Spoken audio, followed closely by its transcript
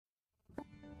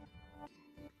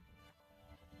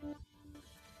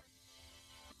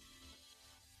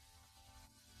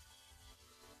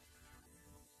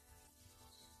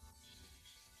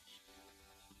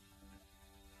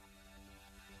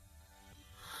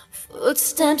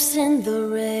Footsteps in the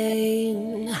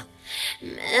rain,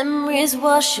 memories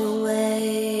wash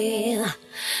away.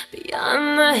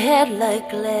 Beyond the headlight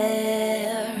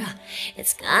glare,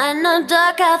 it's kinda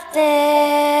dark out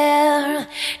there.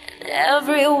 And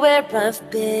everywhere I've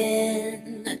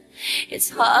been,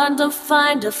 it's hard to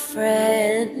find a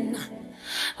friend.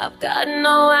 I've got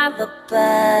no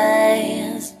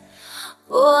alibis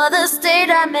for the state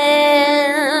I'm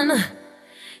in.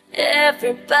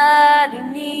 Everybody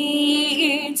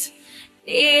needs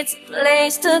a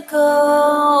place to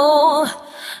go.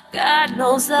 God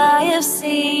knows I have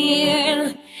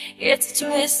seen its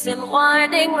twists and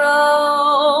winding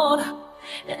road.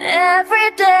 And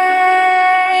every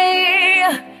day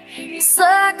the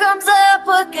sun comes up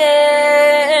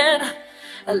again.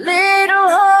 A little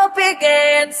hope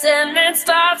begins, and it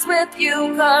starts with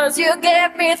you, 'cause you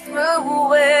get me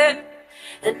through it.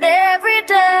 And every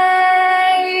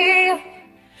day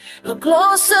I'm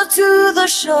closer to the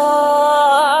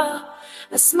shore.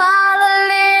 I smile a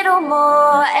little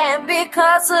more, and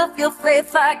because of your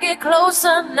faith I get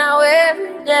closer now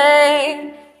every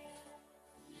day.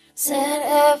 Said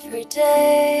every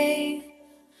day,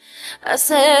 I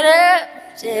said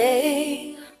every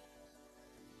day,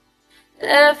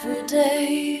 every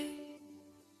day.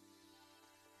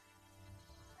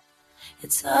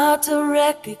 It's hard to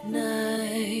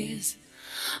recognize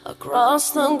across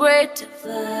the great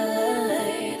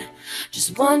divide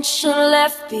just what you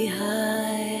left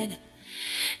behind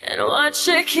and what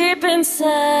you keep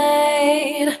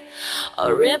inside.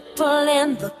 A ripple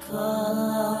in the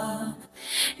calm,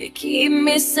 you keep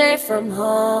me safe from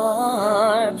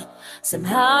harm.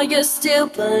 Somehow you still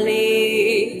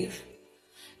believe,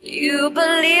 you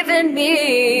believe in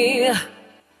me.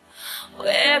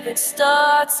 Where it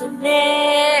starts and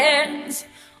ends,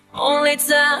 only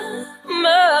time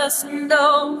must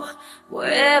know.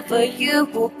 Wherever you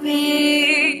will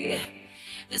be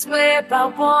is where I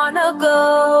wanna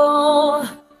go.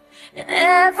 And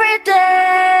every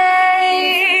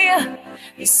day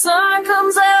the sun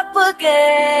comes up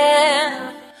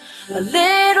again. A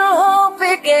little hope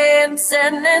begins,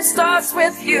 and it starts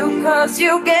with you, 'cause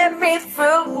you get me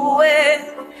through it.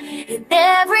 And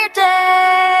every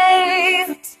day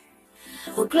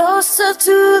I'm closer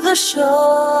to the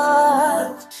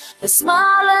shore. I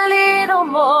smile a little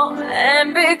more,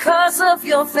 and because of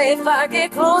your faith I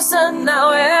get closer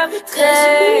now every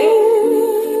day.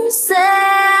 You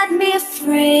set me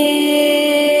free,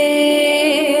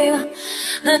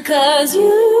 'cause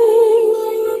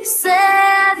you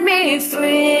set me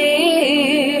free.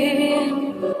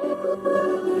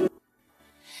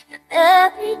 And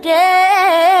every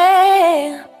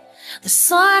day the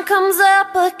sun comes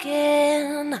up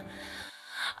again.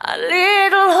 A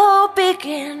little hope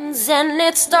begins, and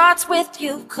it starts with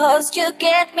you, 'cause you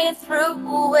get me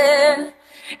through it.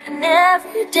 And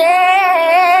every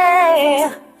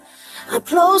day I'm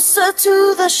closer to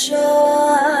the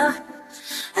shore.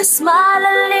 I smile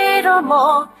a little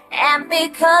more, and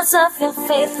because of your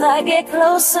faith I get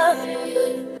closer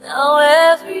now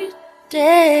every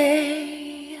day.